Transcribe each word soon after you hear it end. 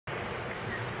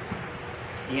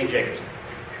Ian Jacobsen.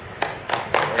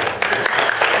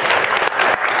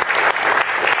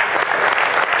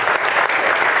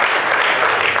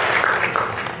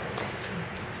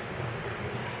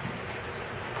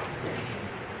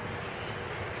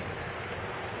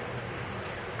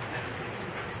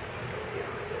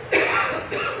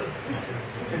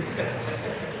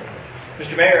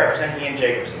 Mr. Mayor, I represent Ian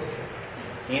Jacobsen.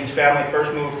 Ian's family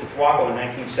first moved to Twaco in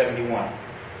 1971.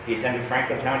 He attended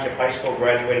Franklin Township High School,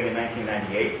 graduating in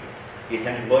 1998. He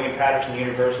attended William Patterson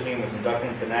University and was inducted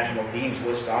into the National Dean's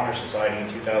List Honor Society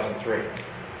in 2003.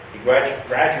 He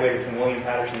graduated from William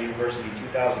Patterson University in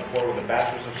 2004 with a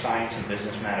Bachelor's of Science in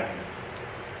Business Management.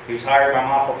 He was hired by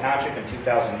Montville Township in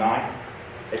 2009,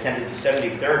 attended the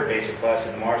 73rd basic class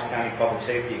at the Morris County Public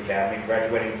Safety Academy,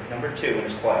 graduating number 2 in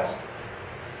his class.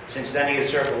 Since then, he has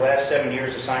served the last 7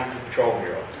 years assigned to the Patrol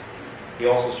Bureau. He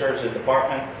also serves as a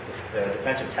Department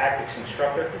Defensive Tactics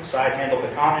Instructor, Side Handle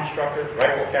Baton Instructor,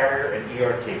 Rifle Carrier, and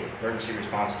ERT, Emergency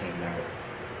Response Team member.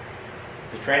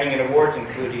 His training and awards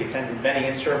include he attended many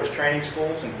in-service training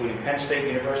schools, including Penn State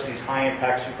University's High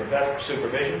Impact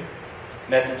Supervision,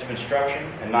 Methods of Instruction,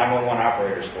 and 911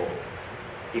 Operator School.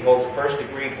 He holds a first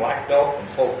degree black belt in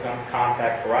full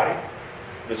contact karate.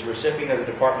 Was a recipient of the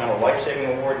Departmental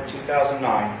Life-Saving Award in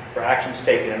 2009 for actions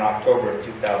taken in October of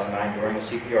 2009 during a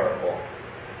CPR call.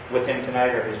 With him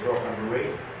tonight are his girlfriend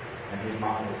Marie and his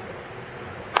mom Elizabeth.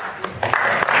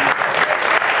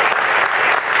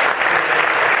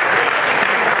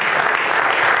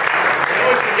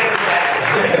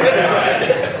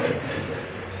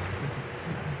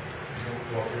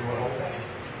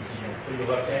 Put your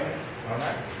left hand on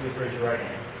that. Please raise your right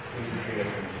hand. Please repeat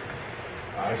after me.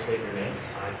 I state your name.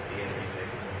 I, Ian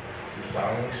Jacobsen, Do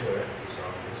solemnly swear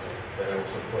that I will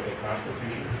support the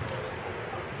Constitution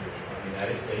of the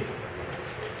United States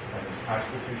and the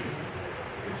Constitution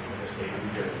of the State of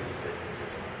New Jersey.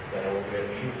 That I will bear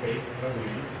true faith and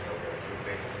allegiance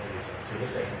to the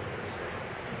same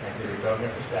and to the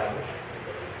governments established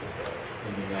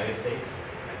in the United States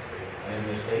and in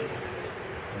this state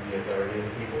and the authority of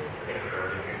the people.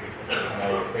 And I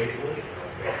will faithfully,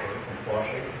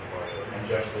 impartially, and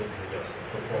justly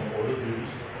perform all the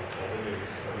duties of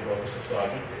the office of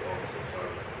sergeant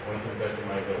according to the best of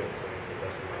my ability.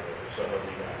 So help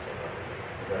me God.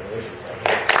 Congratulations,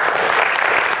 Sergeant.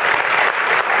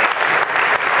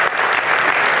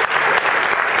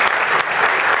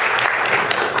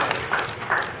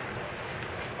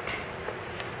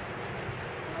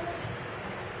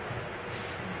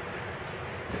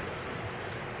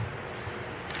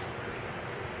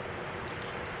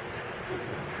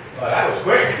 Well, that was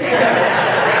quick.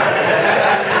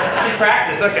 She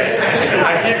practiced, okay. I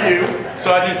give you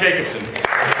Sergeant Jacobsen.